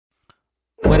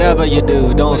Whatever you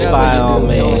do, don't spy on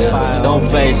me. Don't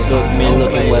Facebook me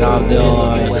looking what I'm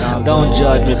doing. Don't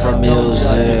judge me for music.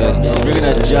 If you're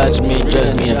gonna judge me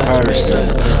in person.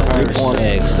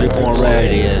 3.X, 3-point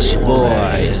radius, your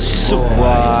boy,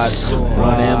 swat,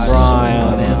 running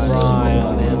Brian.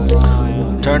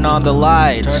 Turn on the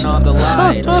lights.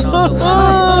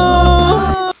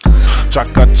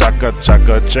 Chaka chaka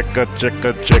chaka chicka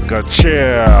chicka chicka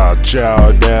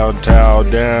chow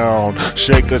down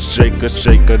shake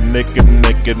it nick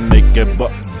it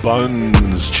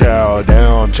buns chow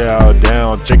down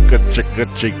chicka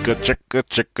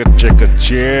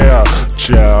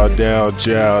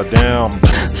chow down.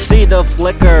 See the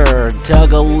flicker,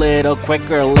 tug a little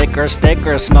quicker, liquor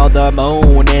sticker, smell the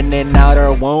moon in and out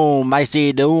her womb. I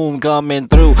see doom coming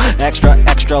through, extra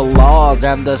laws,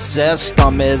 and the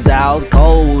system is out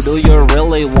cold. Do you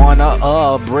really wanna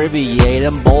abbreviate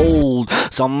and bold?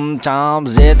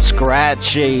 Sometimes it's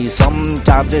scratchy,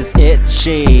 sometimes it's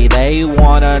itchy. They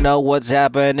wanna know what's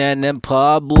happening in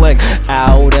public,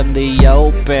 out in the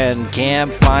open.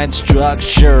 Can't find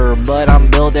structure, but I'm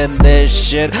building this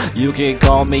shit. You can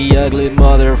call me ugly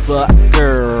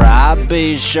motherfucker. I'll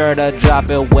be sure to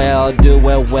drop it well, do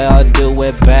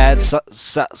it bad.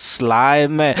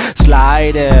 Slide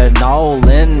it all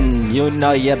in. You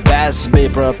know you best be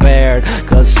prepared,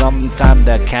 cause sometime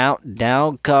the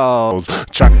countdown calls.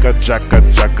 Chaka chaka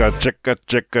chaka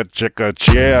chicka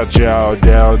chow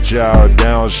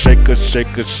down shake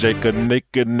it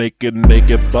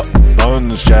naked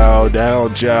buns chow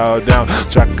down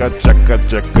chaka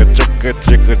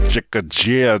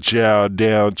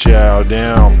chow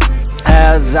down.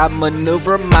 As I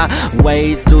maneuver my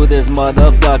way through this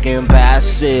motherfucking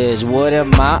passage, what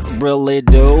am I really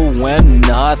doing?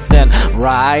 Nothing.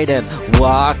 Riding,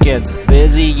 walking,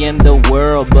 busy in the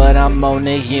world, but I'm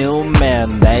only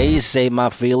human. They say my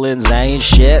feelings ain't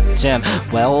shittin'.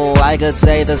 Well, I could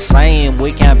say the same.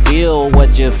 We can't feel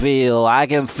what you feel. I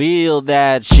can feel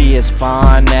that she is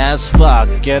fine as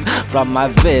fucking from my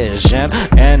vision,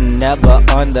 and never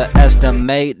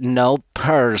underestimate no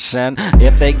person.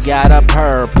 If they got a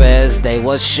purpose, they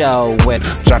will show it.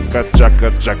 Chaka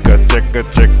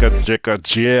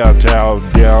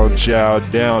chow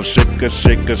down shake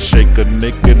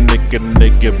it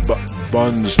naked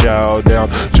buns chow down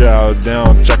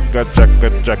chaka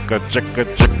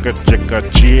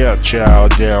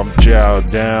chow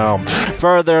down.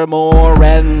 Furthermore,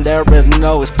 and there is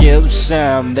no excuse,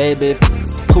 and they be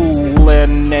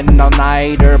cooling in the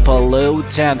night or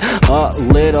polluting a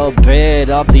little bit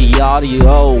of the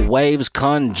audio waves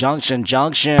conjunction.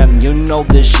 You know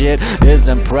this shit is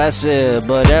impressive,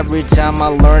 but every time I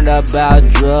learned about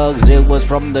drugs, it was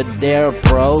from the DARE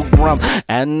program.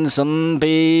 And some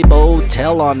people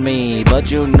tell on me,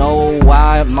 but you know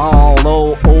why I'm all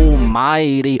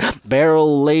almighty,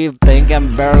 barely thinking,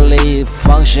 barely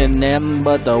functioning,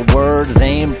 but the words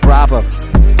ain't proper.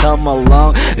 Come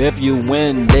along if you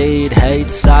indeed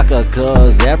hate soccer,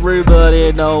 cause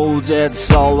everybody knows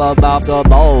it's all about the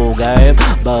ball game,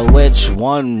 but which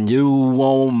one you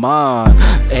won't mind?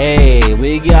 Hey,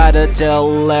 we gotta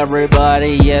tell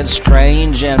everybody it's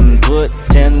strange and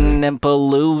putting and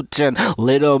polluting.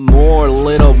 Little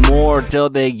more till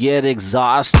they get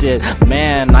exhausted.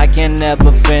 Man, I can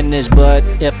never finish, but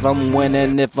if I'm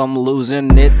winning, if I'm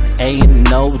losing, it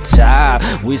ain't no tie.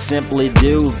 We simply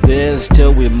do this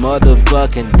till we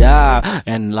motherfucking die,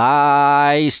 and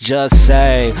lies just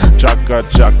say chaka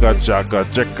chow down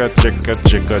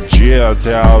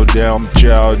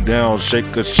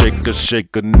shake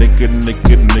it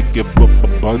naked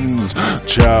buns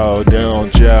chow down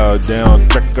chow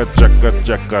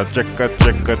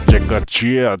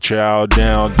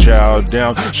down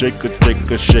shake it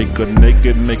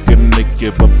naked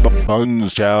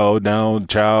buns chow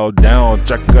down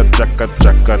chaka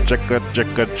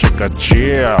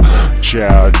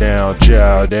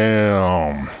chow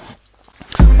down.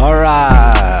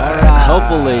 Alright,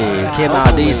 hopefully it came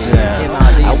out decent.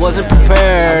 I wasn't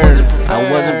prepared.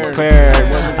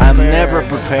 I'm never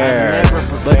prepared.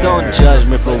 But don't judge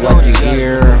me for what you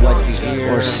hear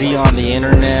or see on the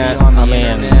internet. I mean,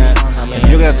 if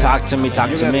you're gonna talk to me,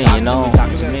 you know.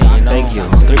 Thank you.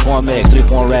 3-point mix,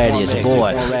 3-point radius, your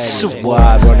boy,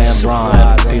 swat, running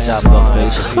Brian. Peace out,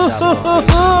 fuckface.